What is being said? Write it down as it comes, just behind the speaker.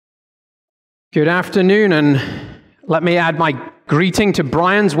Good afternoon, and let me add my greeting to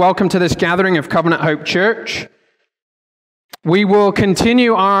Brian's. Welcome to this gathering of Covenant Hope Church. We will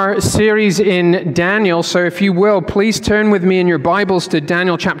continue our series in Daniel, so if you will, please turn with me in your Bibles to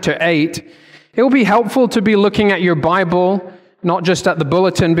Daniel chapter 8. It will be helpful to be looking at your Bible, not just at the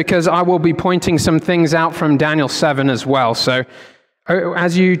bulletin, because I will be pointing some things out from Daniel 7 as well. So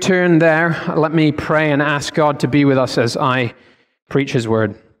as you turn there, let me pray and ask God to be with us as I preach His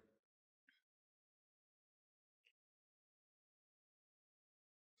word.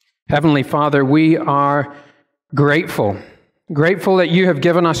 Heavenly Father, we are grateful that you have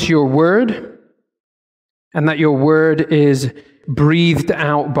given us your word and that your word is breathed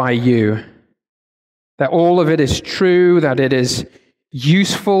out by you, that all of it is true, that it is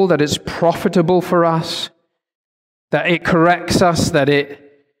useful, that it's profitable for us, that it corrects us, that it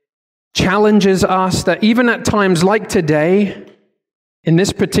challenges us, that even at times like today, in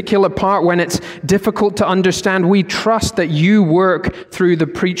this particular part, when it's difficult to understand, we trust that you work through the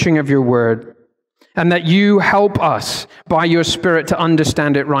preaching of your word and that you help us by your Spirit to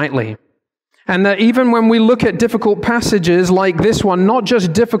understand it rightly. And that even when we look at difficult passages like this one, not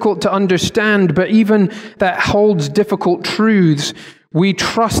just difficult to understand, but even that holds difficult truths, we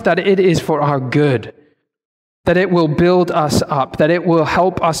trust that it is for our good, that it will build us up, that it will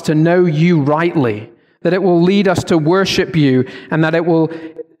help us to know you rightly, that it will lead us to worship you, and that it will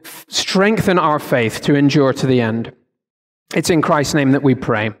strengthen our faith to endure to the end. It's in Christ's name that we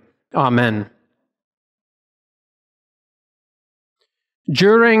pray. Amen.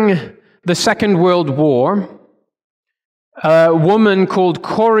 During the Second World War, a woman called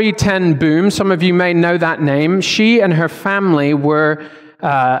Corrie ten Boom, some of you may know that name, she and her family were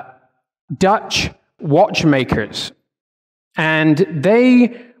Dutch watchmakers. And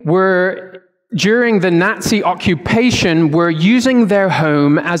they were, during the Nazi occupation, were using their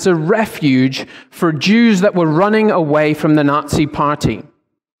home as a refuge for Jews that were running away from the Nazi party.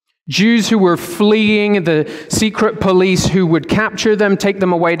 Jews who were fleeing the secret police who would capture them, take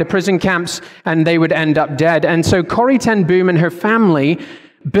them away to prison camps, and they would end up dead. And so Corrie ten Boom and her family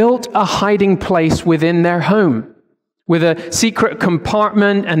built a hiding place within their home with a secret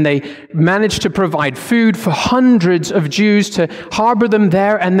compartment, and they managed to provide food for hundreds of Jews, to harbor them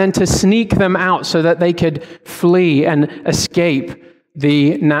there and then to sneak them out so that they could flee and escape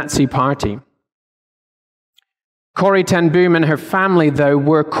the Nazi party. Corrie ten Boom and her family, though,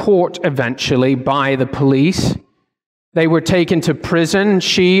 were caught eventually by the police. They were taken to prison,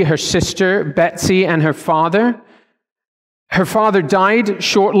 she, her sister, Betsy, and her father. Her father died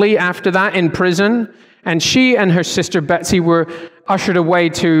shortly after that in prison, and she and her sister Betsy were ushered away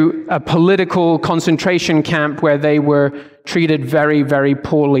to a political concentration camp where they were treated very, very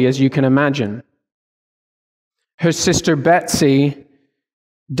poorly, as you can imagine. Her sister Betsy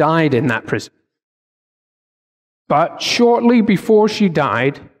died in that prison. But shortly before she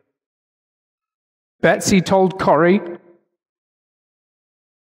died, Betsy told Corrie,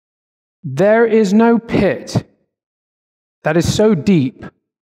 "There is no pit that is so deep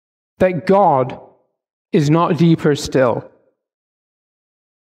that God is not deeper still.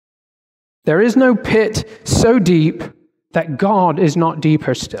 There is no pit so deep that God is not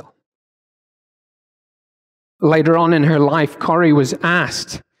deeper still." Later on in her life, Corrie was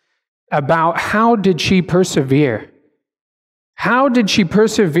asked about how did she persevere. How did she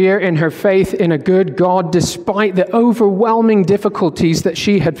persevere in her faith in a good God despite the overwhelming difficulties that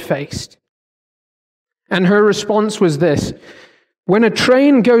she had faced? And her response was this: when a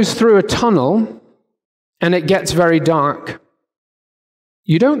train goes through a tunnel and it gets very dark,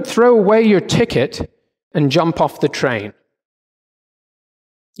 you don't throw away your ticket and jump off the train.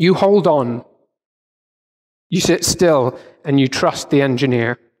 You hold on. You sit still and you trust the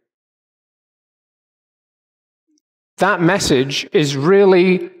engineer. That message is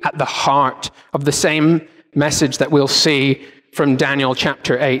really at the heart of the same message that we'll see from Daniel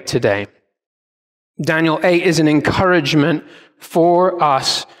chapter 8 today. Daniel 8 is an encouragement for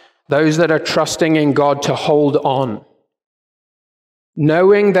us, those that are trusting in God, to hold on,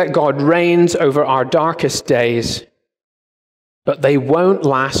 knowing that God reigns over our darkest days, but they won't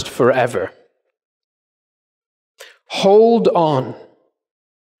last forever. Hold on,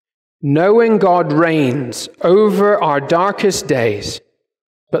 knowing God reigns over our darkest days,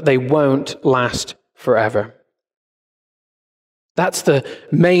 but they won't last forever. That's the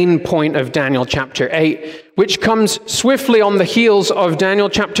main point of Daniel chapter 8, which comes swiftly on the heels of Daniel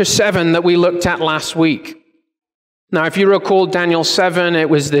chapter 7 that we looked at last week. Now, if you recall Daniel 7, it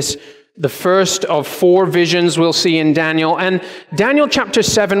was the first of 4 visions we'll see in Daniel. And Daniel chapter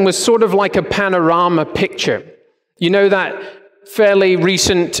 7 was sort of like a panorama picture. You know that fairly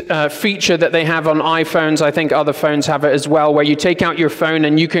recent feature that they have on iPhones. I think other phones have it as well, where you take out your phone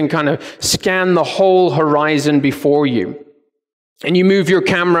and you can kind of scan the whole horizon before you. And you move your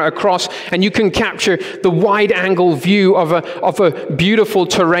camera across and you can capture the wide-angle view of a beautiful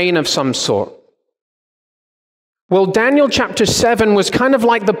terrain of some sort. Well, Daniel chapter 7 was kind of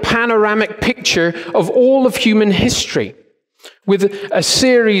like the panoramic picture of all of human history, with a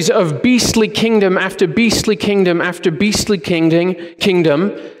series of beastly kingdom after beastly kingdom after beastly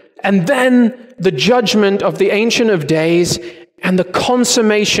kingdom, and then the judgment of the Ancient of Days and the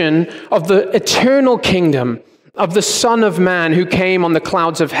consummation of the eternal kingdom of the Son of Man who came on the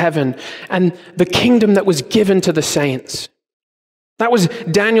clouds of heaven, and the kingdom that was given to the saints. That was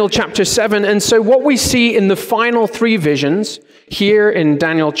Daniel chapter 7. And so what we see in the final three visions, here in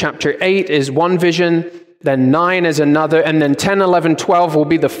Daniel chapter 8 is one vision, then 9 is another, and then 10, 11, 12 will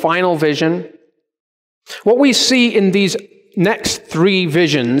be the final vision. What we see in these next three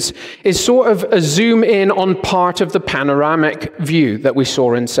visions is sort of a zoom in on part of the panoramic view that we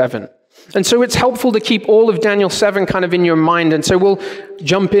saw in 7. And so it's helpful to keep all of Daniel 7 kind of in your mind, and so we'll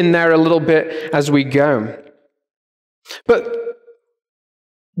jump in there a little bit as we go. But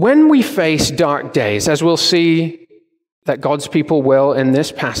when we face dark days, as we'll see that God's people will in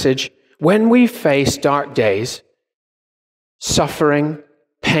this passage, when we face dark days, suffering,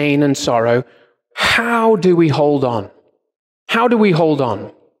 pain, and sorrow, how do we hold on? How do we hold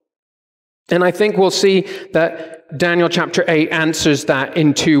on? And I think we'll see that Daniel chapter 8 answers that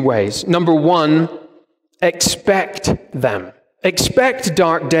in two ways. Number one, expect them. Expect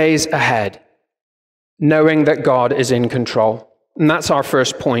dark days ahead, knowing that God is in control. And that's our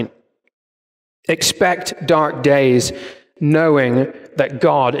first point. Expect dark days, knowing that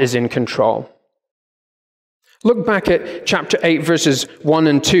God is in control. Look back at chapter 8, verses 1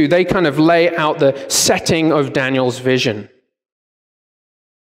 and 2. They kind of lay out the setting of Daniel's vision.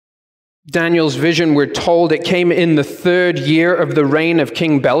 Daniel's vision, we're told, it came in the 3rd year of the reign of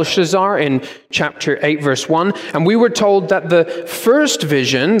King Belshazzar in chapter 8, verse 1. And we were told that the first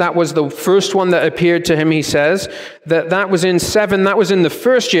vision, that was the first one that appeared to him, he says, that was in 7, that was in the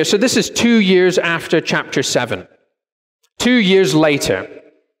 1st year. So this is 2 years after chapter 7. 2 years later.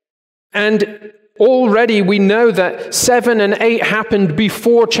 And already we know that 7 and 8 happened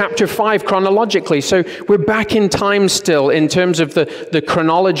before chapter 5 chronologically. So we're back in time still in terms of the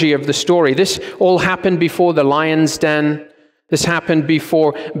chronology of the story. This all happened before the lion's den. This happened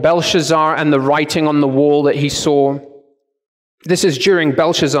before Belshazzar and the writing on the wall that he saw. This is during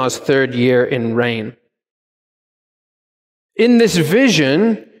Belshazzar's 3rd year in reign. In this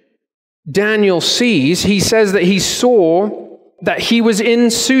vision, Daniel sees, he says that he saw that he was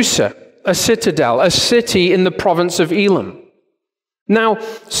in Susa, a citadel, a city in the province of Elam. Now,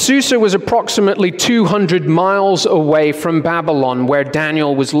 Susa was approximately 200 miles away from Babylon, where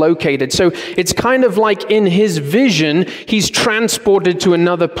Daniel was located. So it's kind of like in his vision, he's transported to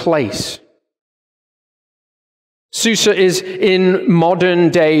another place. Susa is in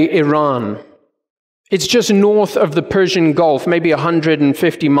modern-day Iran. It's just north of the Persian Gulf, maybe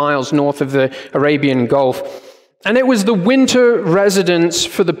 150 miles north of the Arabian Gulf. And it was the winter residence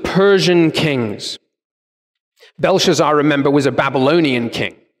for the Persian kings. Belshazzar, remember, was a Babylonian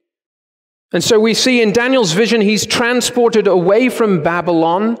king. And so we see in Daniel's vision, he's transported away from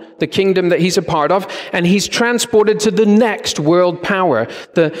Babylon, the kingdom that he's a part of, and he's transported to the next world power,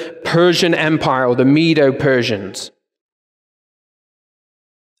 the Persian Empire, or the Medo-Persians.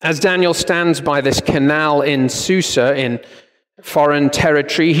 As Daniel stands by this canal in Susa, in foreign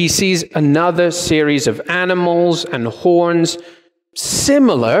territory, he sees another series of animals and horns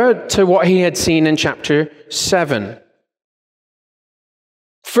similar to what he had seen in chapter 7.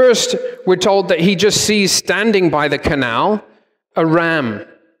 First, we're told that he just sees standing by the canal a ram.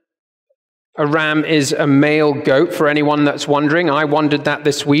 A ram is a male goat, for anyone that's wondering. I wondered that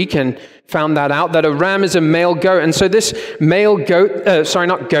this week and found that out, that a ram is a male goat. And so this male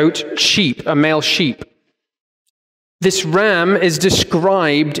goat, sheep, a male sheep. This ram is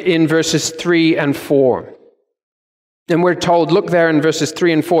described in verses 3 and 4. And we're told, look there in verses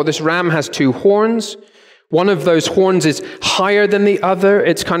 3 and 4, this ram has 2 horns. One of those horns is higher than the other.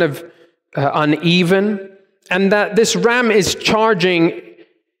 It's kind of uneven. And that this ram is charging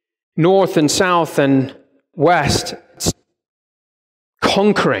north and south and west. It's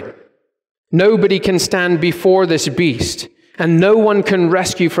conquering. Nobody can stand before this beast. And no one can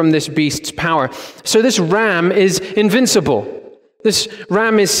rescue from this beast's power. So this ram is invincible. This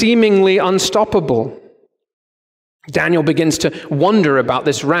ram is seemingly unstoppable. Daniel begins to wonder about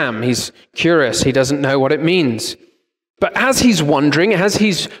this ram. He's curious. He doesn't know what it means. But as he's wondering, as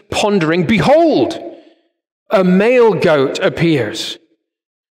he's pondering, behold, a male goat appears.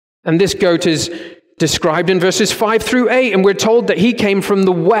 And this goat is described in verses 5 through 8, and we're told that he came from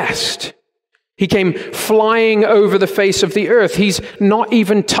the west. He came flying over the face of the earth. He's not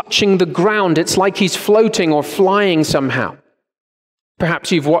even touching the ground. It's like he's floating or flying somehow.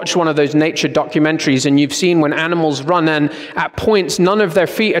 Perhaps you've watched one of those nature documentaries and you've seen when animals run and at points none of their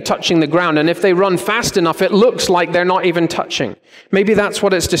feet are touching the ground. And if they run fast enough, it looks like they're not even touching. Maybe that's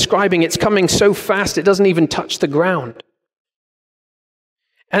what it's describing. It's coming so fast it doesn't even touch the ground.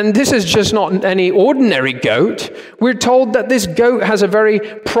 And this is just not any ordinary goat. We're told that this goat has a very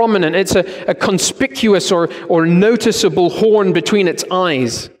prominent, it's a conspicuous or noticeable horn between its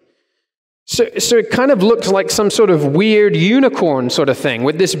eyes. So it kind of looks like some sort of weird unicorn sort of thing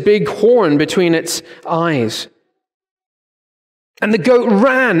with this big horn between its eyes. And the goat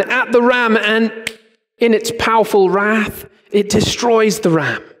ran at the ram, and in its powerful wrath, it destroys the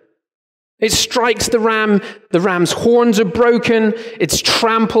ram. It strikes the ram's horns are broken, it's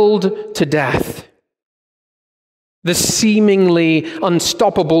trampled to death. The seemingly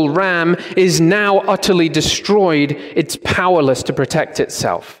unstoppable ram is now utterly destroyed. It's powerless to protect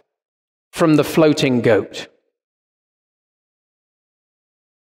itself from the floating goat.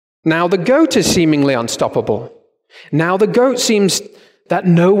 Now the goat is seemingly unstoppable. Now the goat seems that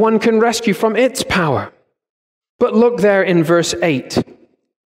no one can rescue from its power. But look there in verse 8.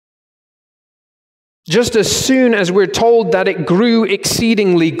 Just as soon as we're told that it grew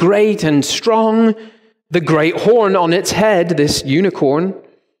exceedingly great and strong, the great horn on its head, this unicorn,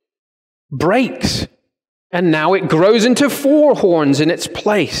 breaks. And now it grows into 4 horns in its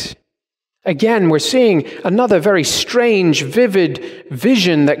place. Again, we're seeing another very strange, vivid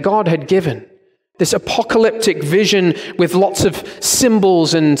vision that God had given. This apocalyptic vision with lots of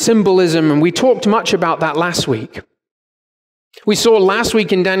symbols and symbolism, and we talked much about that last week. We saw last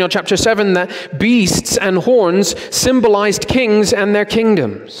week in Daniel chapter 7 that beasts and horns symbolized kings and their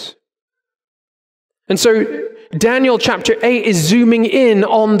kingdoms. And so Daniel chapter 8 is zooming in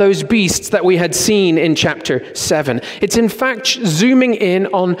on those beasts that we had seen in chapter 7. It's in fact zooming in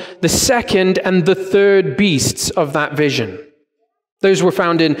on the second and the third beasts of that vision. Those were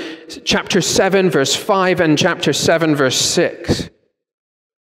found in chapter 7 verse 5 and chapter 7 verse 6.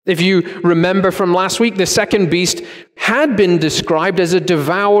 If you remember from last week, the second beast had been described as a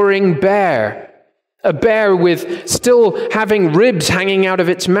devouring bear. A bear with still having ribs hanging out of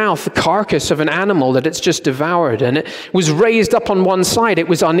its mouth, the carcass of an animal that it's just devoured. And it was raised up on one side. It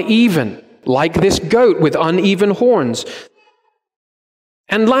was uneven, like this goat with uneven horns.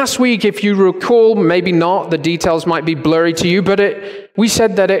 And last week, if you recall, maybe not, the details might be blurry to you, but we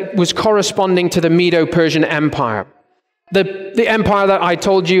said that it was corresponding to the Medo-Persian Empire. The empire that I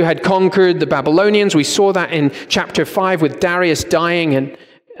told you had conquered the Babylonians. We saw that in chapter 5 with Darius dying and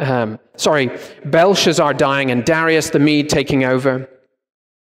Belshazzar dying and Darius the Mede taking over.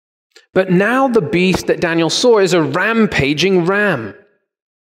 But now the beast that Daniel saw is a rampaging ram.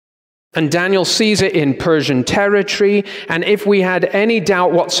 And Daniel sees it in Persian territory, and if we had any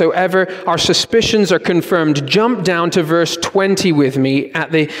doubt whatsoever, our suspicions are confirmed. Jump down to verse 20 with me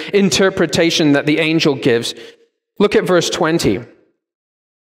at the interpretation that the angel gives. Look at verse 20.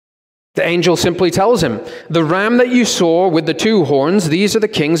 The angel simply tells him, the ram that you saw with the 2 horns, these are the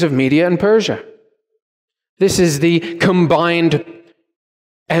kings of Media and Persia. This is the combined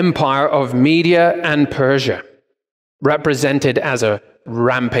empire of Media and Persia, represented as a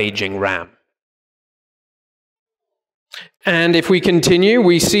rampaging ram. And if we continue,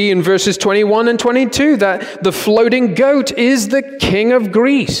 we see in verses 21 and 22 that the floating goat is the king of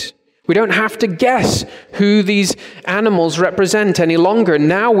Greece. We don't have to guess who these animals represent any longer.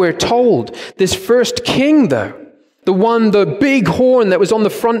 Now we're told this first king, though, the big horn that was on the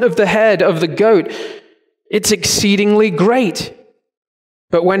front of the head of the goat, it's exceedingly great.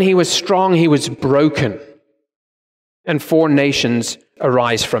 But when he was strong, he was broken. And 4 nations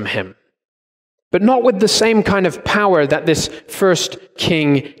arise from him. But not with the same kind of power that this first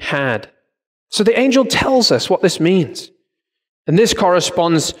king had. So the angel tells us what this means. And this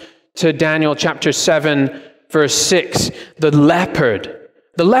corresponds to Daniel chapter 7, verse 6, the leopard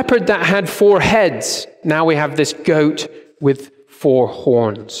that had 4 heads. Now we have this goat with 4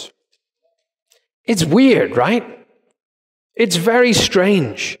 horns. It's weird, right? It's very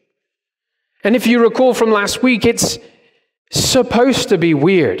strange. And if you recall from last week, it's supposed to be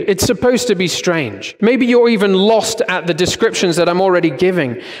weird. It's supposed to be strange. Maybe you're even lost at the descriptions that I'm already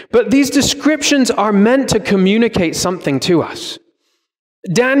giving. But these descriptions are meant to communicate something to us.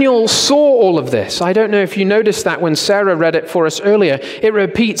 Daniel saw all of this. I don't know if you noticed that when Sarah read it for us earlier. It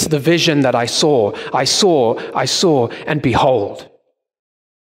repeats the vision that I saw, and behold.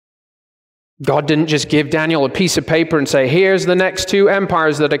 God didn't just give Daniel a piece of paper and say, here's the next 2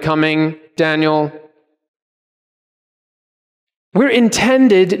 empires that are coming, Daniel. We're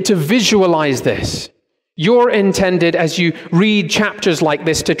intended to visualize this. You're intended, as you read chapters like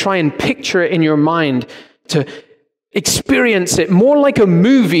this, to try and picture it in your mind, to experience it more like a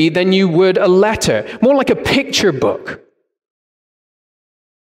movie than you would a letter, more like a picture book.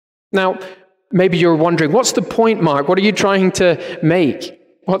 Now, maybe you're wondering, what's the point, Mark? What are you trying to make?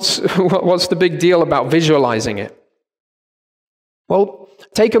 What's the big deal about visualizing it? Well,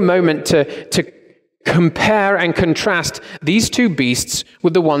 take a moment to compare and contrast these 2 beasts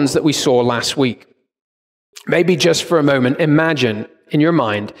with the ones that we saw last week. Maybe just for a moment, imagine in your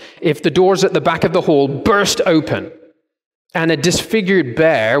mind if the doors at the back of the hall burst open and a disfigured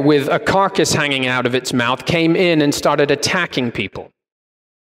bear with a carcass hanging out of its mouth came in and started attacking people.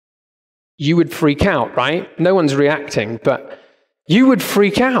 You would freak out, right? No one's reacting, but you would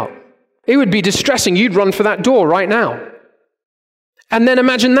freak out. It would be distressing. You'd run for that door right now. And then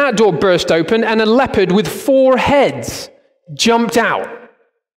imagine that door burst open and a leopard with 4 heads jumped out.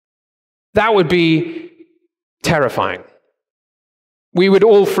 That would be terrifying. We would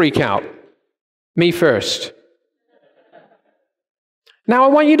all freak out. Me first. Now I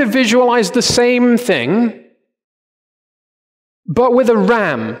want you to visualize the same thing, but with a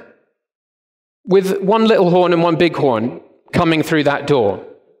ram, with 1 little horn and 1 big horn coming through that door.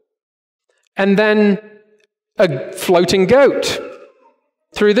 And then a floating goat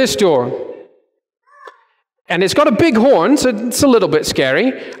through this door. And it's got a big horn, so it's a little bit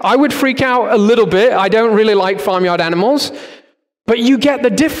scary. I would freak out a little bit. I don't really like farmyard animals. But you get the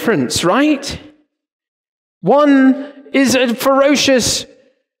difference, right? One is a ferocious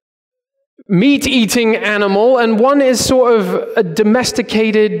meat-eating animal, and one is sort of a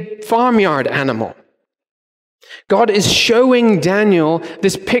domesticated farmyard animal. God is showing Daniel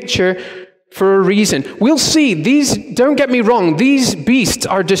this picture for a reason. We'll see, don't get me wrong, these beasts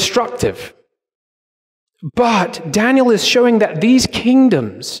are destructive. But Daniel is showing that these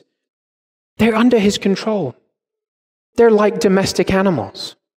kingdoms, they're under his control. They're like domestic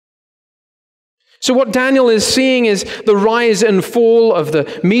animals. So what Daniel is seeing is the rise and fall of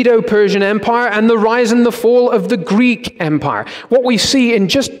the Medo-Persian Empire and the rise and the fall of the Greek Empire. What we see in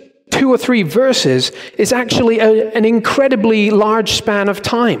just 2 or 3 verses is actually an incredibly large span of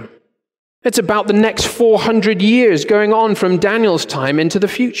time. It's about the next 400 years going on from Daniel's time into the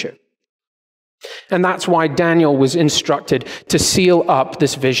future. And that's why Daniel was instructed to seal up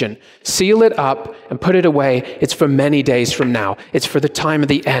this vision. Seal it up and put it away. It's for many days from now. It's for the time of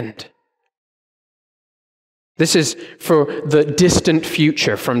the end. This is for the distant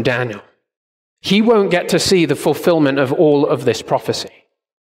future from Daniel. He won't get to see the fulfillment of all of this prophecy.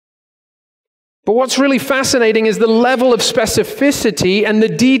 But what's really fascinating is the level of specificity and the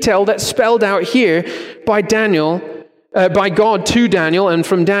detail that's spelled out here by God to Daniel, and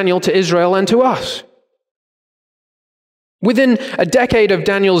from Daniel to Israel and to us. Within a decade of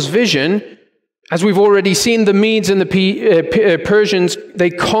Daniel's vision, as we've already seen, the Medes and the Persians, they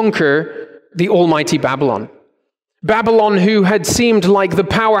conquer the almighty Babylon. Babylon, who had seemed like the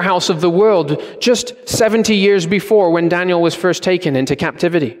powerhouse of the world just 70 years before when Daniel was first taken into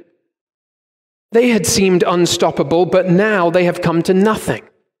captivity. They had seemed unstoppable, but now they have come to nothing.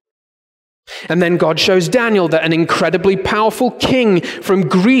 And then God shows Daniel that an incredibly powerful king from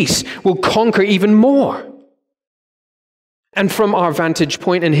Greece will conquer even more. And from our vantage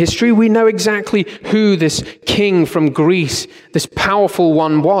point in history, we know exactly who this king from Greece, this powerful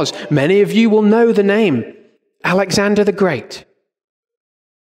one, was. Many of you will know the name, Alexander the Great.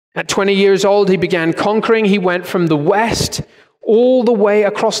 At 20 years old, he began conquering. He went from the west all the way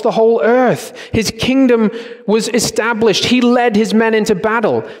across the whole earth. His kingdom was established. He led his men into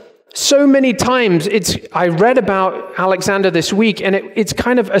battle. So many times, I read about Alexander this week, and it's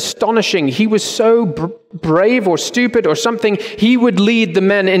kind of astonishing. He was so brave or stupid or something. He would lead the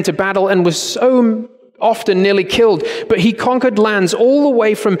men into battle and was so often nearly killed. But he conquered lands all the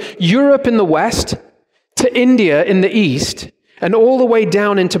way from Europe in the west to India in the east, and all the way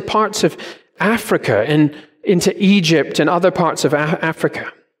down into parts of Africa and into Egypt and other parts of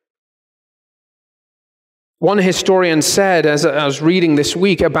Africa. One historian said, as I was reading this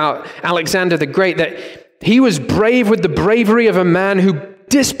week about Alexander the Great, that he was brave with the bravery of a man who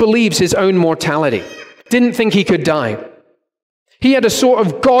disbelieves his own mortality, didn't think he could die. He had a sort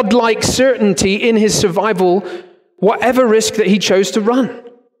of godlike certainty in his survival, whatever risk that he chose to run.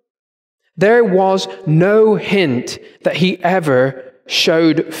 There was no hint that he ever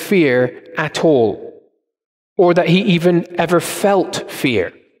showed fear at all, or that he even ever felt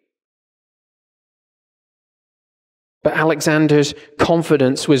fear. But Alexander's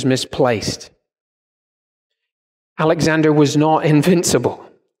confidence was misplaced. Alexander was not invincible,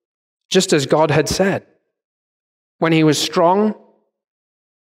 just as God had said. When he was strong,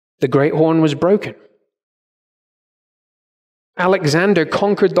 the great horn was broken. Alexander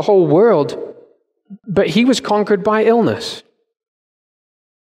conquered the whole world, but he was conquered by illness.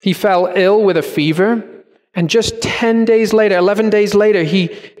 He fell ill with a fever, and just 11 days later, he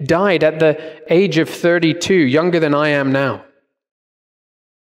died at the age of 32, younger than I am now.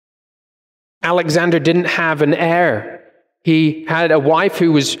 Alexander didn't have an heir. He had a wife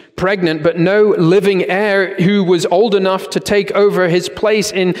who was pregnant, but no living heir who was old enough to take over his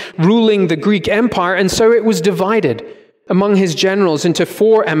place in ruling the Greek Empire, and so it was divided among his generals into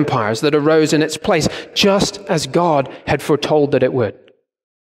 4 empires that arose in its place, just as God had foretold that it would.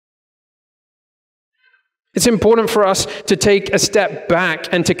 It's important for us to take a step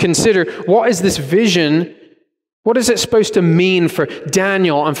back and to consider, what is this vision? What is it supposed to mean for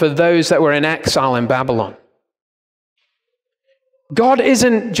Daniel and for those that were in exile in Babylon? God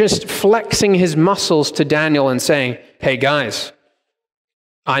isn't just flexing his muscles to Daniel and saying, hey guys,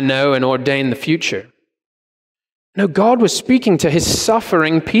 I know and ordain the future. No, God was speaking to his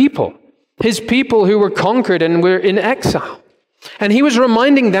suffering people, his people who were conquered and were in exile. And he was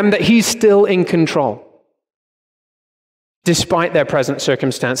reminding them that he's still in control. Despite their present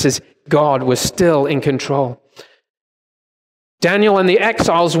circumstances, God was still in control. Daniel and the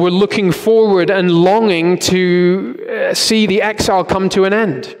exiles were looking forward and longing to see the exile come to an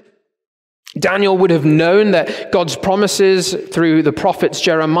end. Daniel would have known that God's promises through the prophets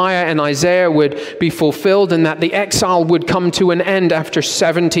Jeremiah and Isaiah would be fulfilled, and that the exile would come to an end after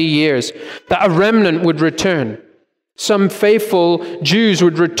 70 years, that a remnant would return. Some faithful Jews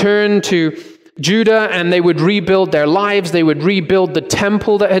would return to Judah, and they would rebuild their lives. They would rebuild the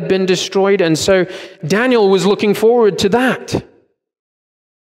temple that had been destroyed. And so Daniel was looking forward to that.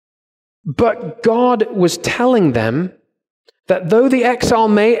 But God was telling them that though the exile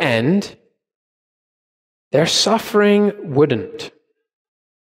may end, their suffering wouldn't.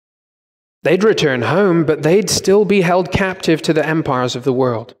 They'd return home, but they'd still be held captive to the empires of the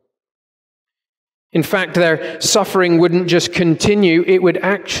world. In fact, their suffering wouldn't just continue, it would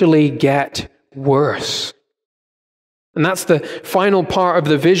actually get worse. And that's the final part of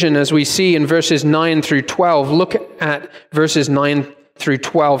the vision as we see in verses 9 through 12. Look at verses 9 through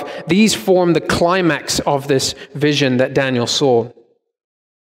 12. These form the climax of this vision that Daniel saw.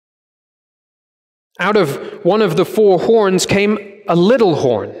 Out of one of the 4 horns came a little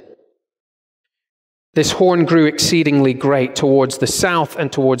horn. This horn grew exceedingly great towards the south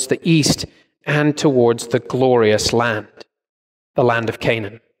and towards the east and towards the glorious land, the land of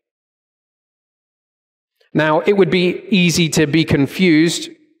Canaan. Now, it would be easy to be confused.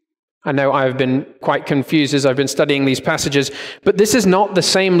 I know I've been quite confused as I've been studying these passages, but this is not the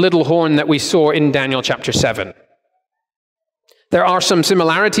same little horn that we saw in Daniel chapter 7. There are some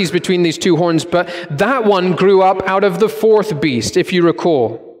similarities between these 2 horns, but that one grew up out of the 4th beast, if you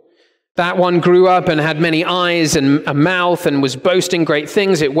recall. That one grew up and had many eyes and a mouth and was boasting great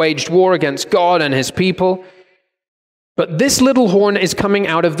things. It waged war against God and his people. But this little horn is coming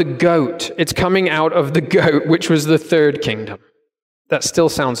out of the goat. It's coming out of the goat, which was the 3rd kingdom. That still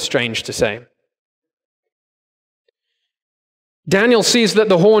sounds strange to say. Daniel sees that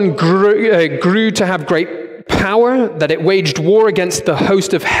the horn grew to have great power, that it waged war against the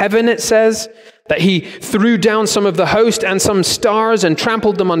host of heaven, it says, that he threw down some of the host and some stars and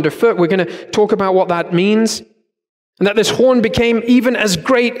trampled them underfoot. We're going to talk about what that means. And that this horn became even as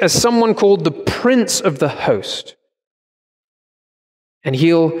great as someone called the prince of the host. And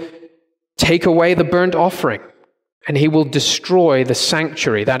he'll take away the burnt offering, and he will destroy the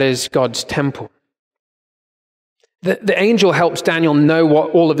sanctuary, that is God's temple. The angel helps Daniel know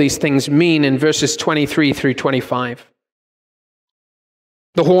what all of these things mean in verses 23 through 25.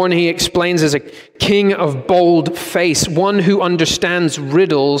 The horn, he explains, is a king of bold face, one who understands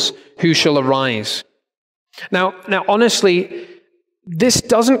riddles, who shall arise. Now, honestly, this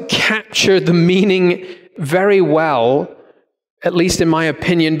doesn't capture the meaning very well, at least in my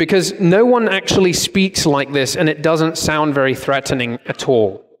opinion, because no one actually speaks like this, and it doesn't sound very threatening at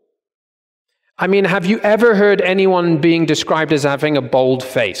all. I mean, have you ever heard anyone being described as having a bold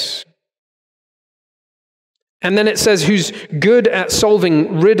face? And then it says, who's good at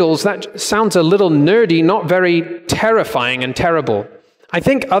solving riddles. That sounds a little nerdy, not very terrifying and terrible. I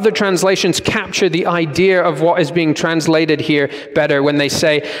think other translations capture the idea of what is being translated here better when they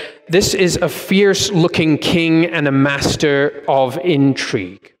say, this is a fierce-looking king and a master of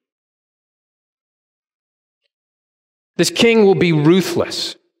intrigue. This king will be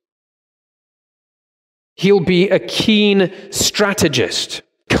ruthless. He'll be a keen strategist,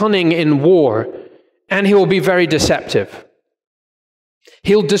 cunning in war, and he will be very deceptive.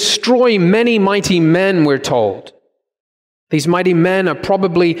 He'll destroy many mighty men, we're told. These mighty men are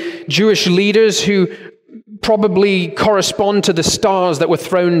probably Jewish leaders who probably correspond to the stars that were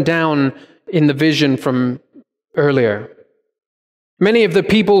thrown down in the vision from earlier. Many of the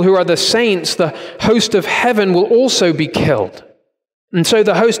people who are the saints, the host of heaven, will also be killed. And so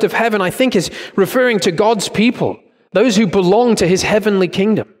the host of heaven, I think, is referring to God's people, those who belong to his heavenly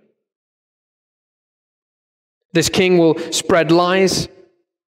kingdom. This king will spread lies,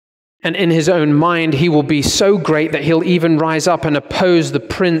 and in his own mind, he will be so great that he'll even rise up and oppose the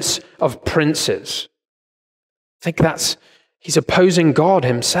prince of princes. I think he's opposing God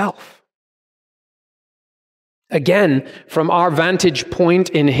himself. Again, from our vantage point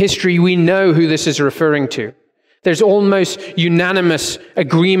in history, we know who this is referring to. There's almost unanimous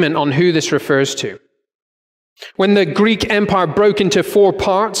agreement on who this refers to. When the Greek Empire broke into 4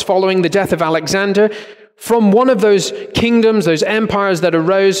 parts following the death of Alexander, from one of those kingdoms, those empires that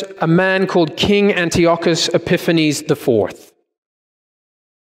arose, a man called King Antiochus Epiphanes IV.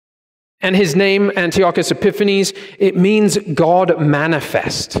 And his name, Antiochus Epiphanes, it means God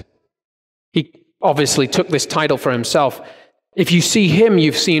manifest. He obviously took this title for himself. If you see him,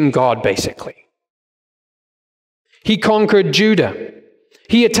 you've seen God, basically. He conquered Judah.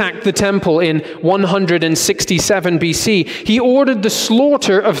 He attacked the temple in 167 BC. He ordered the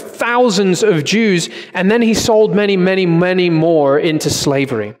slaughter of thousands of Jews, and then he sold many, many, many more into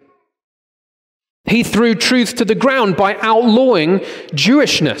slavery. He threw truth to the ground by outlawing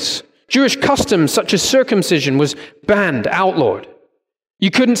Jewishness. Jewish customs such as circumcision was banned, outlawed.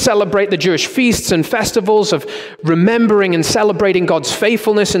 You couldn't celebrate the Jewish feasts and festivals of remembering and celebrating God's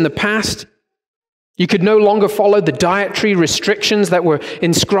faithfulness in the past. You could no longer follow the dietary restrictions that were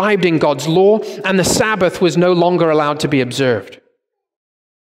inscribed in God's law, and the Sabbath was no longer allowed to be observed.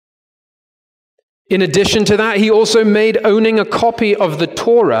 In addition to that, he also made owning a copy of the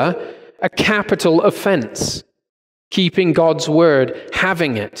Torah a capital offense. Keeping God's word,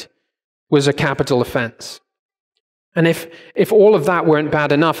 having it, was a capital offense. And if all of that weren't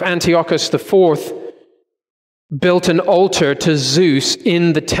bad enough, Antiochus IV built an altar to Zeus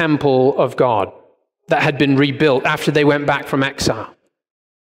in the temple of God that had been rebuilt after they went back from exile.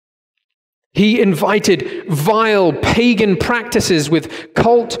 He invited vile pagan practices with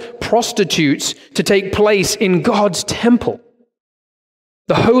cult prostitutes to take place in God's temple.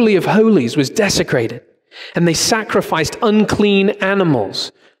 The Holy of Holies was desecrated, and they sacrificed unclean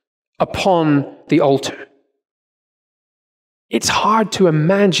animals upon the altar. It's hard to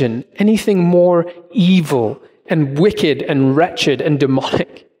imagine anything more evil and wicked and wretched and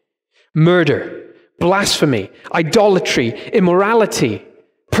demonic. Murder, blasphemy, idolatry, immorality,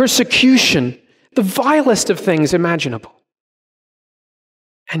 persecution, the vilest of things imaginable.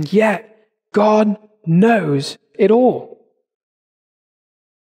 And yet, God knows it all.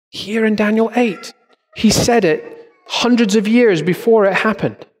 Here in Daniel 8, he said it hundreds of years before it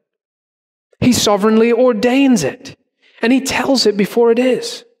happened. He sovereignly ordains it, and he tells it before it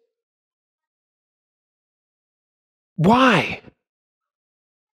is. Why?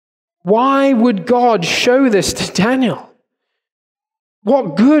 Why would God show this to Daniel?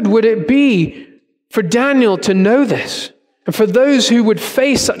 What good would it be for Daniel to know this, and for those who would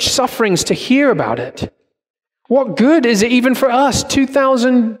face such sufferings to hear about it? What good is it even for us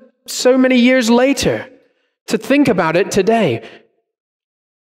 2,000 so many years later to think about it today?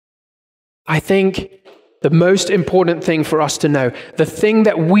 I think the most important thing for us to know, the thing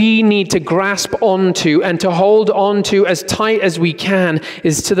that we need to grasp onto and to hold onto as tight as we can,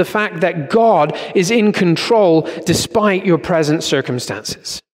 is to the fact that God is in control despite your present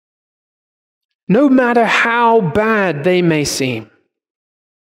circumstances. No matter how bad they may seem.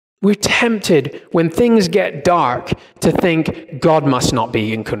 We're tempted when things get dark to think God must not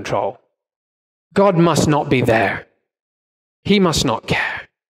be in control. God must not be there. He must not care.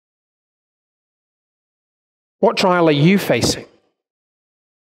 What trial are you facing?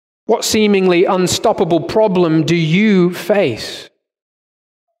 What seemingly unstoppable problem do you face?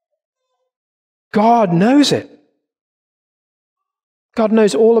 God knows it. God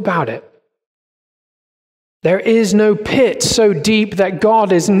knows all about it. There is no pit so deep that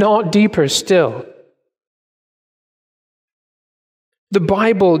God is not deeper still. The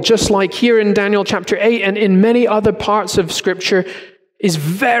Bible, just like here in Daniel chapter 8 and in many other parts of Scripture, is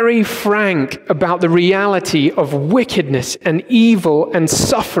very frank about the reality of wickedness and evil and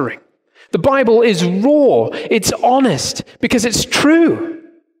suffering. The Bible is raw, it's honest, because it's true.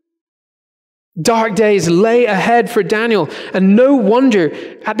 Dark days lay ahead for Daniel, and no wonder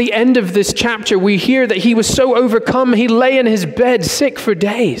at the end of this chapter we hear that he was so overcome he lay in his bed sick for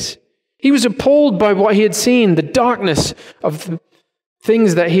days. He was appalled by what he had seen, the darkness of the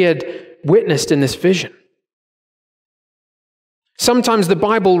things that he had witnessed in this vision. Sometimes the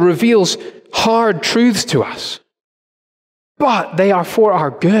Bible reveals hard truths to us, but they are for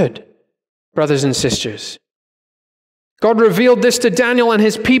our good, brothers and sisters. God revealed this to Daniel and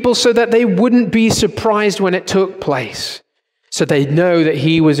his people so that they wouldn't be surprised when it took place, so they know that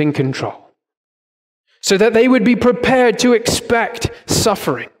he was in control, so that they would be prepared to expect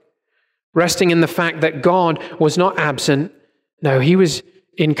suffering, resting in the fact that God was not absent. No, he was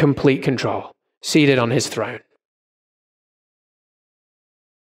in complete control, seated on his throne.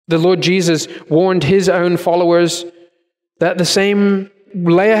 The Lord Jesus warned his own followers that the same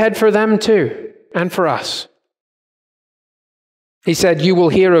lay ahead for them too, and for us. He said, "You will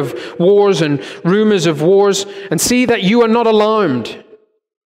hear of wars and rumors of wars, and see that you are not alarmed.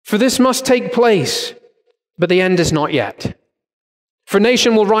 For this must take place, but the end is not yet. For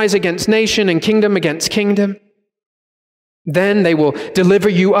nation will rise against nation, and kingdom against kingdom. Then they will deliver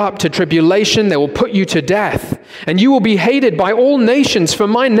you up to tribulation, they will put you to death, and you will be hated by all nations for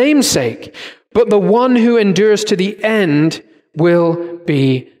my name's sake. But the one who endures to the end will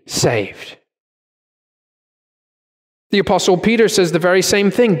be saved." The Apostle Peter says the very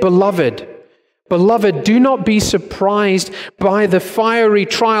same thing. Beloved, do not be surprised by the fiery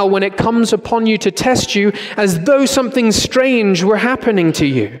trial when it comes upon you to test you as though something strange were happening to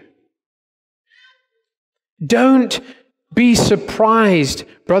you. Don't be surprised,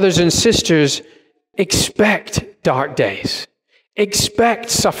 brothers and sisters. Expect dark days. Expect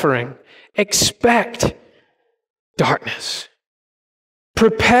suffering. Expect darkness.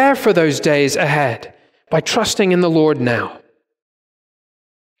 Prepare for those days ahead by trusting in the Lord now.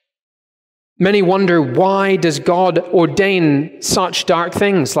 Many wonder, why does God ordain such dark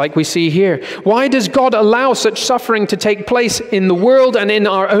things like we see here? Why does God allow such suffering to take place in the world and in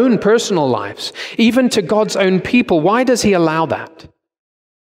our own personal lives, even to God's own people? Why does he allow that?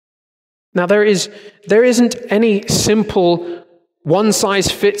 Now, there isn't any simple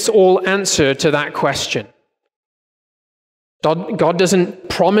one-size-fits-all answer to that question. God doesn't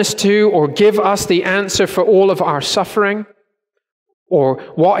promise to or give us the answer for all of our suffering or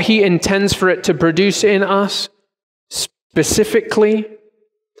what he intends for it to produce in us specifically.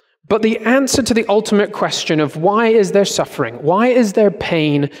 But the answer to the ultimate question of why is there suffering, why is there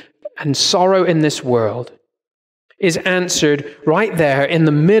pain and sorrow in this world, is answered right there in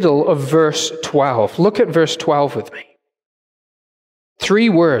the middle of verse 12. Look at verse 12 with me. 3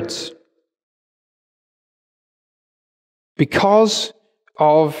 words. Because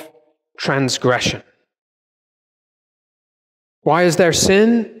of transgression. Why is there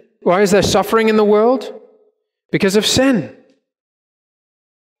sin? Why is there suffering in the world? Because of sin.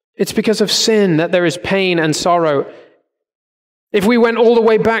 It's because of sin that there is pain and sorrow. If we went all the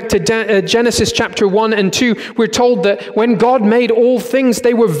way back to Genesis chapter 1 and 2, we're told that when God made all things,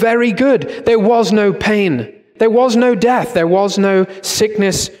 they were very good. There was no pain. There was no death. There was no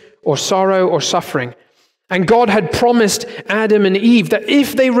sickness or sorrow or suffering. And God had promised Adam and Eve that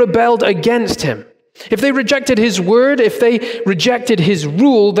if they rebelled against him, if they rejected his word, if they rejected his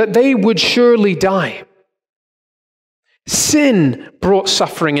rule, that they would surely die. Sin brought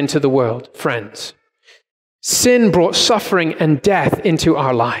suffering into the world, friends. Sin brought suffering and death into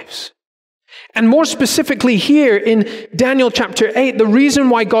our lives. And more specifically here in Daniel chapter 8, the reason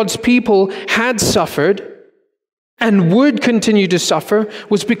why God's people had suffered and would continue to suffer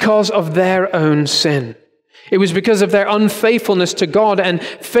was because of their own sin. It was because of their unfaithfulness to God and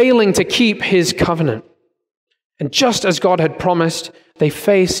failing to keep his covenant. And just as God had promised, they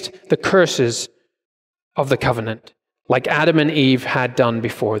faced the curses of the covenant, like Adam and Eve had done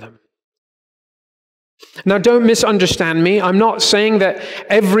before them. Now, don't misunderstand me. I'm not saying that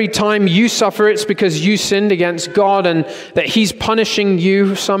every time you suffer, it's because you sinned against God and that he's punishing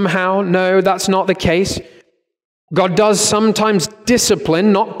you somehow. No, that's not the case. God does sometimes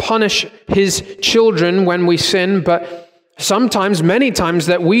discipline, not punish his children when we sin, but sometimes, many times,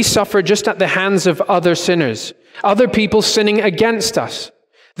 that we suffer just at the hands of other sinners, other people sinning against us.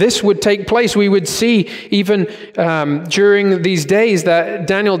 This would take place. We would see even during these days that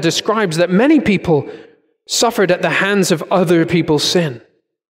Daniel describes that many people suffered at the hands of other people's sin.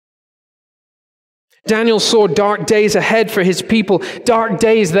 Daniel saw dark days ahead for his people. Dark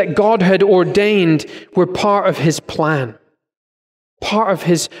days that God had ordained were part of his plan, part of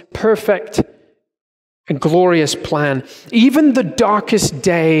his perfect and glorious plan. Even the darkest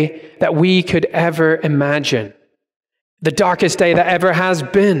day that we could ever imagine, the darkest day that ever has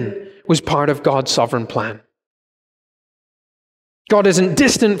been, was part of God's sovereign plan. God isn't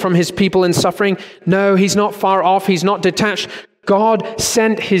distant from his people in suffering. No, he's not far off. He's not detached. God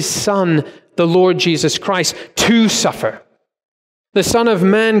sent his Son, the Lord Jesus Christ, to suffer. The Son of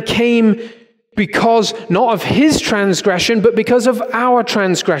Man came because not of his transgression, but because of our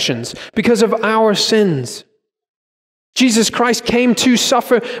transgressions, because of our sins. Jesus Christ came to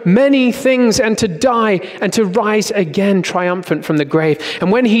suffer many things and to die and to rise again triumphant from the grave.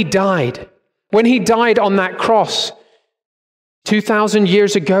 And when he died on that cross 2,000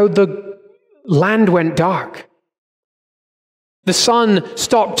 years ago, the land went dark. The sun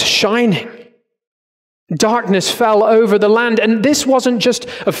stopped shining. Darkness fell over the land. And this wasn't just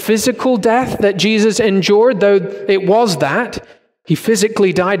a physical death that Jesus endured, though it was that. He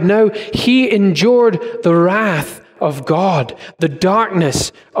physically died. No, he endured the wrath of God, the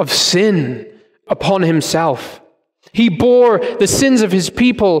darkness of sin upon himself. He bore the sins of his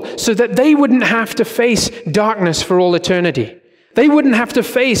people so that they wouldn't have to face darkness for all eternity. They wouldn't have to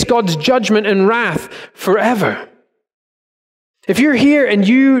face God's judgment and wrath forever. If you're here and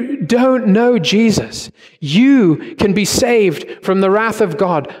you don't know Jesus, you can be saved from the wrath of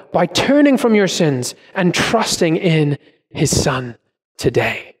God by turning from your sins and trusting in his Son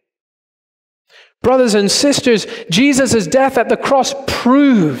today. Brothers and sisters, Jesus' death at the cross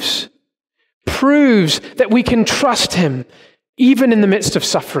proves that we can trust him even in the midst of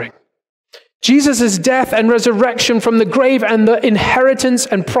suffering. Jesus' death and resurrection from the grave and the inheritance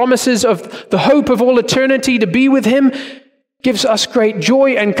and promises of the hope of all eternity to be with him gives us great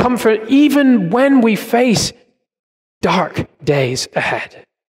joy and comfort even when we face dark days ahead.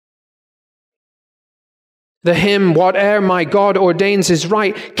 The hymn, "Whate'er My God Ordains Is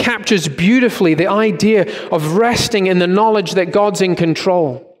Right," captures beautifully the idea of resting in the knowledge that God's in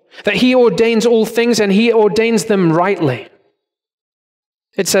control, that he ordains all things and he ordains them rightly.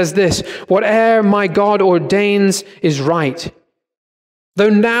 It says this, "Whate'er my God ordains is right. Though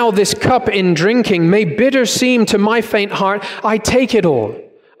now this cup in drinking may bitter seem to my faint heart, I take it all,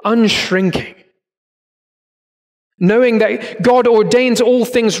 unshrinking." Knowing that God ordains all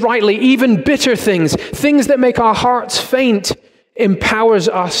things rightly, even bitter things, things that make our hearts faint, empowers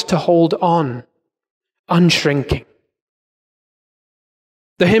us to hold on, unshrinking.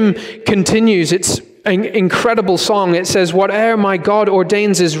 The hymn continues. It's an incredible song. It says, "Whate'er my God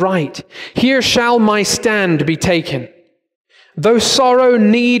ordains is right. Here shall my stand be taken. Though sorrow,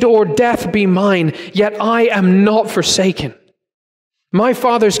 need, or death be mine, yet I am not forsaken. My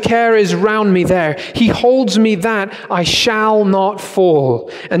Father's care is round me there. He holds me that I shall not fall.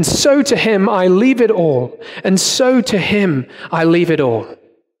 And so to him I leave it all. And so to him I leave it all."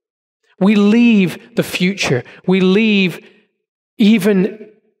 We leave the future. We leave even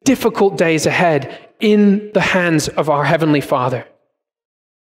difficult days ahead in the hands of our Heavenly Father.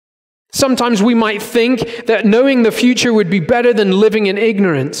 Sometimes we might think that knowing the future would be better than living in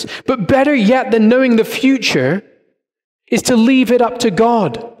ignorance, but better yet than knowing the future is to leave it up to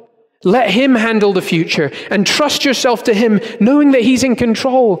God. Let him handle the future and trust yourself to him, knowing that he's in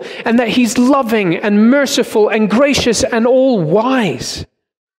control and that he's loving and merciful and gracious and all-wise.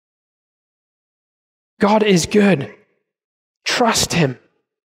 God is good. Trust him,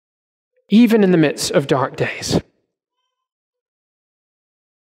 even in the midst of dark days.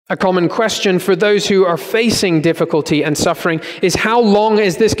 A common question for those who are facing difficulty and suffering is, how long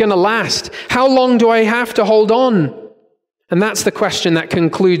is this going to last? How long do I have to hold on? And that's the question that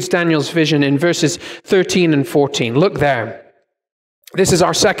concludes Daniel's vision in verses 13 and 14. Look there. This is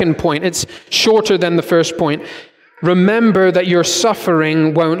our second point. It's shorter than the first point. Remember that your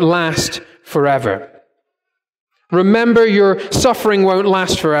suffering won't last forever. Remember your suffering won't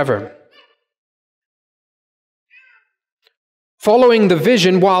last forever. Following the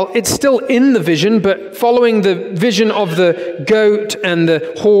vision, while it's still in the vision, but following the vision of the goat and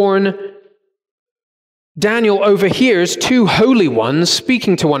the horn, Daniel overhears two holy ones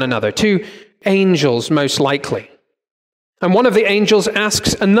speaking to one another, two angels most likely. And one of the angels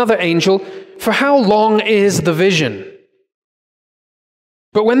asks another angel, "For how long is the vision?"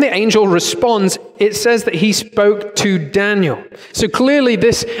 But when the angel responds, it says that he spoke to Daniel. So clearly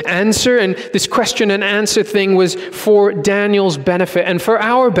this answer and this question and answer thing was for Daniel's benefit and for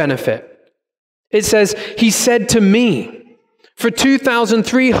our benefit. It says, "He said to me, for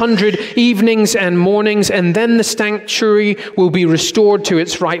 2,300 evenings and mornings, and then the sanctuary will be restored to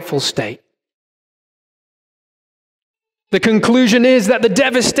its rightful state." The conclusion is that the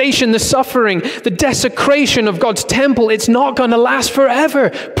devastation, the suffering, the desecration of God's temple, it's not going to last forever.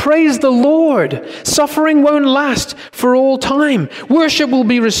 Praise the Lord. Suffering won't last for all time. Worship will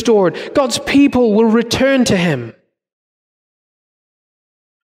be restored. God's people will return to him.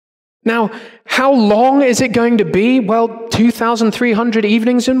 Now, how long is it going to be? Well, 2,300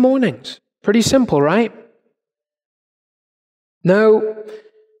 evenings and mornings. Pretty simple, right? No,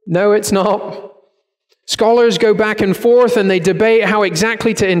 it's not. Scholars go back and forth and they debate how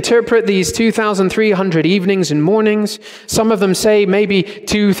exactly to interpret these 2,300 evenings and mornings. Some of them say maybe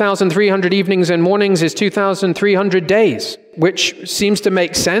 2,300 evenings and mornings is 2,300 days, which seems to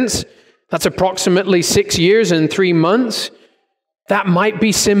make sense. That's approximately 6 years and 3 months. That might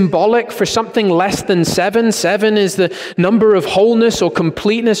be symbolic for something less than 7. 7 is the number of wholeness or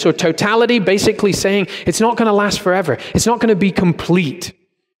completeness or totality, basically saying it's not going to last forever. It's not going to be complete.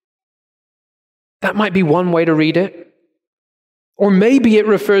 That might be one way to read it. Or maybe it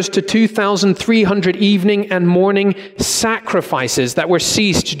refers to 2,300 evening and morning sacrifices that were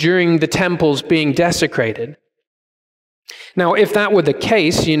ceased during the temples being desecrated. Now, if that were the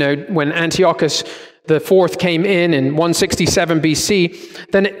case, when Antiochus the fourth came in 167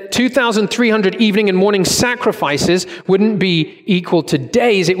 BC, then 2,300 evening and morning sacrifices wouldn't be equal to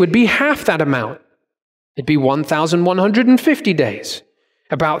days. It would be half that amount. It'd be 1,150 days,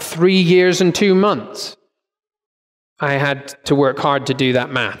 about 3 years and 2 months. I had to work hard to do that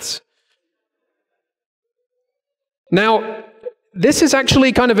maths. Now, this is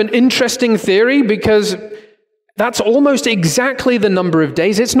actually kind of an interesting theory because that's almost exactly the number of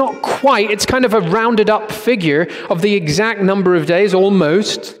days. It's not quite. It's kind of a rounded up figure of the exact number of days,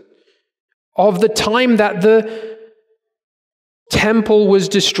 almost, of the time that the temple was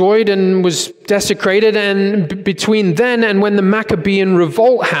destroyed and was desecrated, and between then and when the Maccabean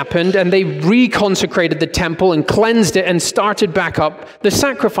revolt happened and they reconsecrated the temple and cleansed it and started back up the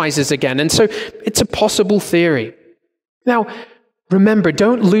sacrifices again. And so it's a possible theory. Now, remember,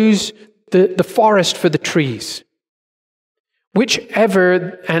 don't lose the forest for the trees.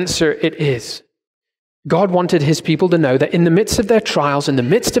 Whichever answer it is, God wanted his people to know that in the midst of their trials, in the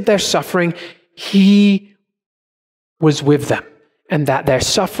midst of their suffering, he was with them, and that their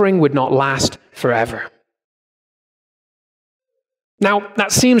suffering would not last forever. Now,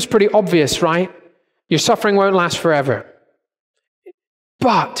 that seems pretty obvious, right? Your suffering won't last forever.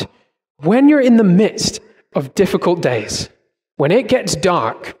 But when you're in the midst of difficult days, when it gets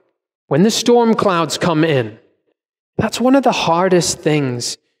dark, when the storm clouds come in, that's one of the hardest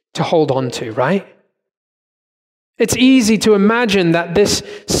things to hold on to, right? It's easy to imagine that this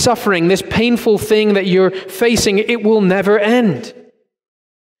suffering, this painful thing that you're facing, it will never end.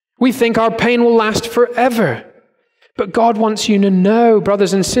 We think our pain will last forever. But God wants you to know,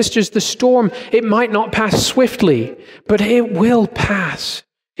 brothers and sisters, the storm, it might not pass swiftly, but it will pass.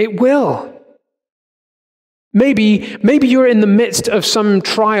 It will. Maybe you're in the midst of some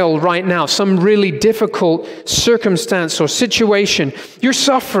trial right now, some really difficult circumstance or situation. You're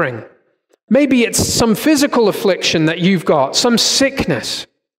suffering. Maybe it's some physical affliction that you've got, some sickness.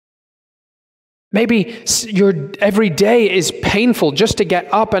 Maybe your every day is painful just to get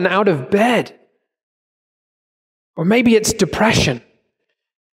up and out of bed. Or maybe it's depression.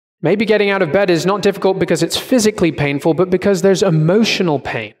 Maybe getting out of bed is not difficult because it's physically painful, but because there's emotional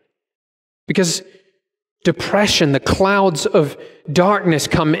pain. Because depression, the clouds of darkness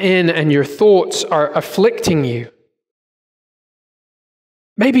come in and your thoughts are afflicting you.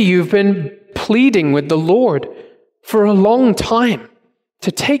 Maybe you've been pleading with the Lord for a long time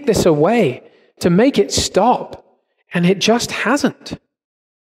to take this away, to make it stop, and it just hasn't.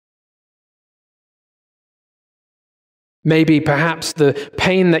 Maybe perhaps the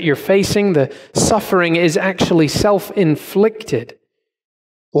pain that you're facing, the suffering, is actually self-inflicted,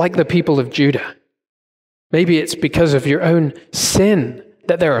 like the people of Judah. Maybe it's because of your own sin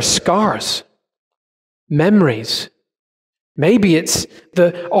that there are scars, memories. Maybe it's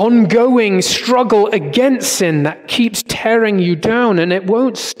the ongoing struggle against sin that keeps tearing you down and it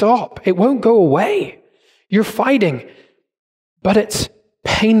won't stop. It won't go away. You're fighting, but it's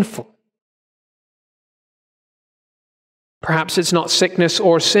painful. Perhaps it's not sickness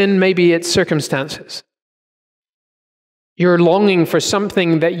or sin. Maybe it's circumstances. You're longing for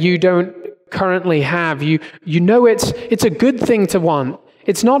something that you don't currently have. You know it's a good thing to want.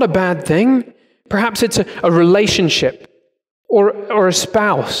 It's not a bad thing. Perhaps it's a relationship or a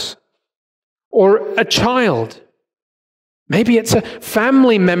spouse or a child. Maybe it's a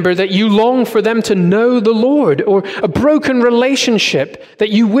family member that you long for them to know the Lord, or a broken relationship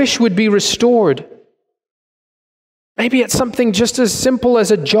that you wish would be restored. Maybe it's something just as simple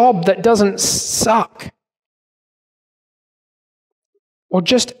as a job that doesn't suck. Or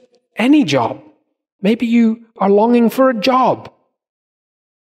just any job. Maybe you are longing for a job.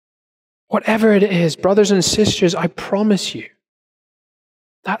 Whatever it is, brothers and sisters, I promise you,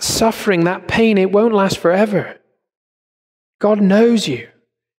 that suffering, that pain, it won't last forever. God knows you.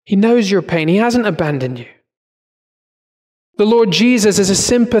 He knows your pain. He hasn't abandoned you. The Lord Jesus is a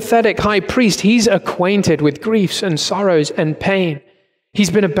sympathetic high priest. He's acquainted with griefs and sorrows and pain. He's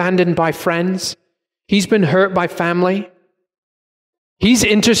been abandoned by friends. He's been hurt by family. He's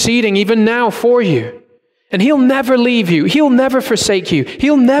interceding even now for you. And he'll never leave you. He'll never forsake you.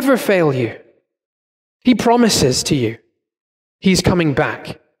 He'll never fail you. He promises to you he's coming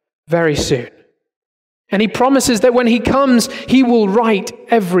back very soon. And he promises that when he comes, he will right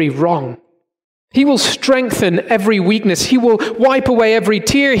every wrong. He will strengthen every weakness. He will wipe away every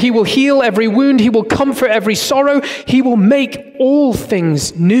tear. He will heal every wound. He will comfort every sorrow. He will make all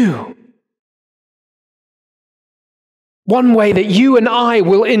things new. One way that you and I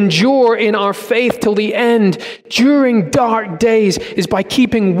will endure in our faith till the end during dark days is by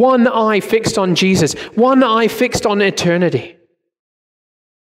keeping one eye fixed on Jesus, one eye fixed on eternity.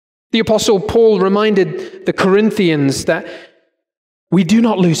 The Apostle Paul reminded the Corinthians that we do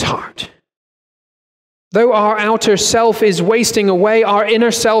not lose heart. Though our outer self is wasting away, our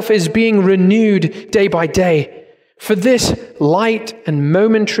inner self is being renewed day by day. For this light and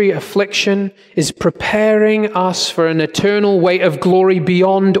momentary affliction is preparing us for an eternal weight of glory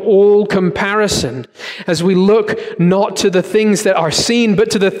beyond all comparison, as we look not to the things that are seen,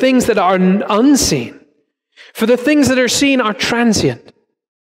 but to the things that are unseen. For the things that are seen are transient,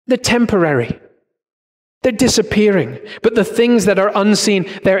 they're temporary, they're disappearing. But the things that are unseen,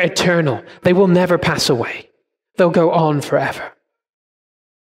 they're eternal. They will never pass away. They'll go on forever.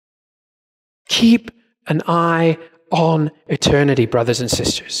 Keep an eye on eternity, brothers and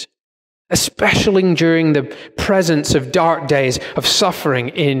sisters, especially during the presence of dark days of suffering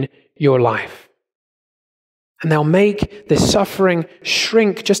in your life. And they'll make the suffering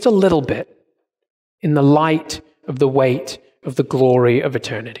shrink just a little bit in the light of the weight of the glory of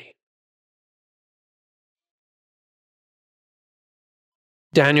eternity.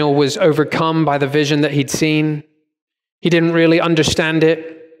 Daniel was overcome by the vision that he'd seen. He didn't really understand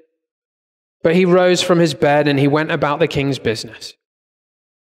it. But he rose from his bed and he went about the king's business.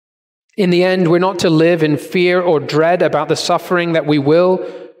 In the end, we're not to live in fear or dread about the suffering that we will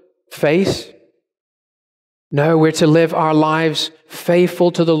face. No, we're to live our lives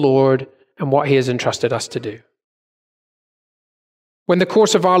faithful to the Lord and what he has entrusted us to do. When the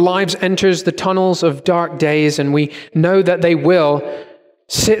course of our lives enters the tunnels of dark days, and we know that they will,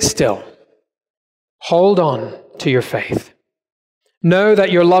 sit still. Hold on to your faith. Know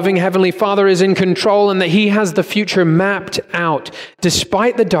that your loving Heavenly Father is in control and that he has the future mapped out.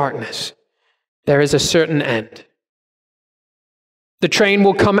 Despite the darkness, there is a certain end. The train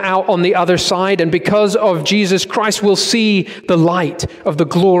will come out on the other side, and because of Jesus Christ, we'll see the light of the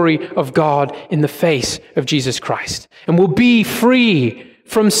glory of God in the face of Jesus Christ. And we'll be free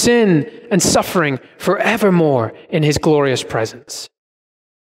from sin and suffering forevermore in his glorious presence.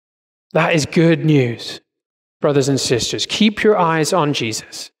 That is good news. Brothers and sisters, keep your eyes on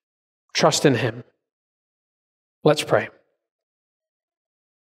Jesus. Trust in him. Let's pray.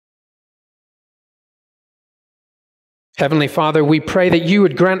 Heavenly Father, we pray that you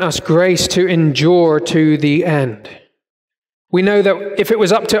would grant us grace to endure to the end. We know that if it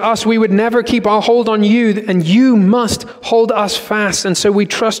was up to us, we would never keep our hold on you, and you must hold us fast, and so we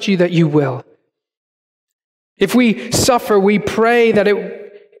trust you that you will. If we suffer, we pray that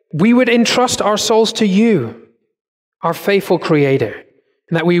we would entrust our souls to you, our faithful Creator,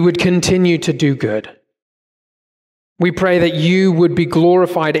 and that we would continue to do good. We pray that you would be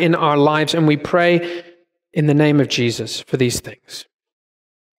glorified in our lives, and we pray in the name of Jesus for these things.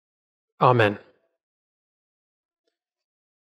 Amen.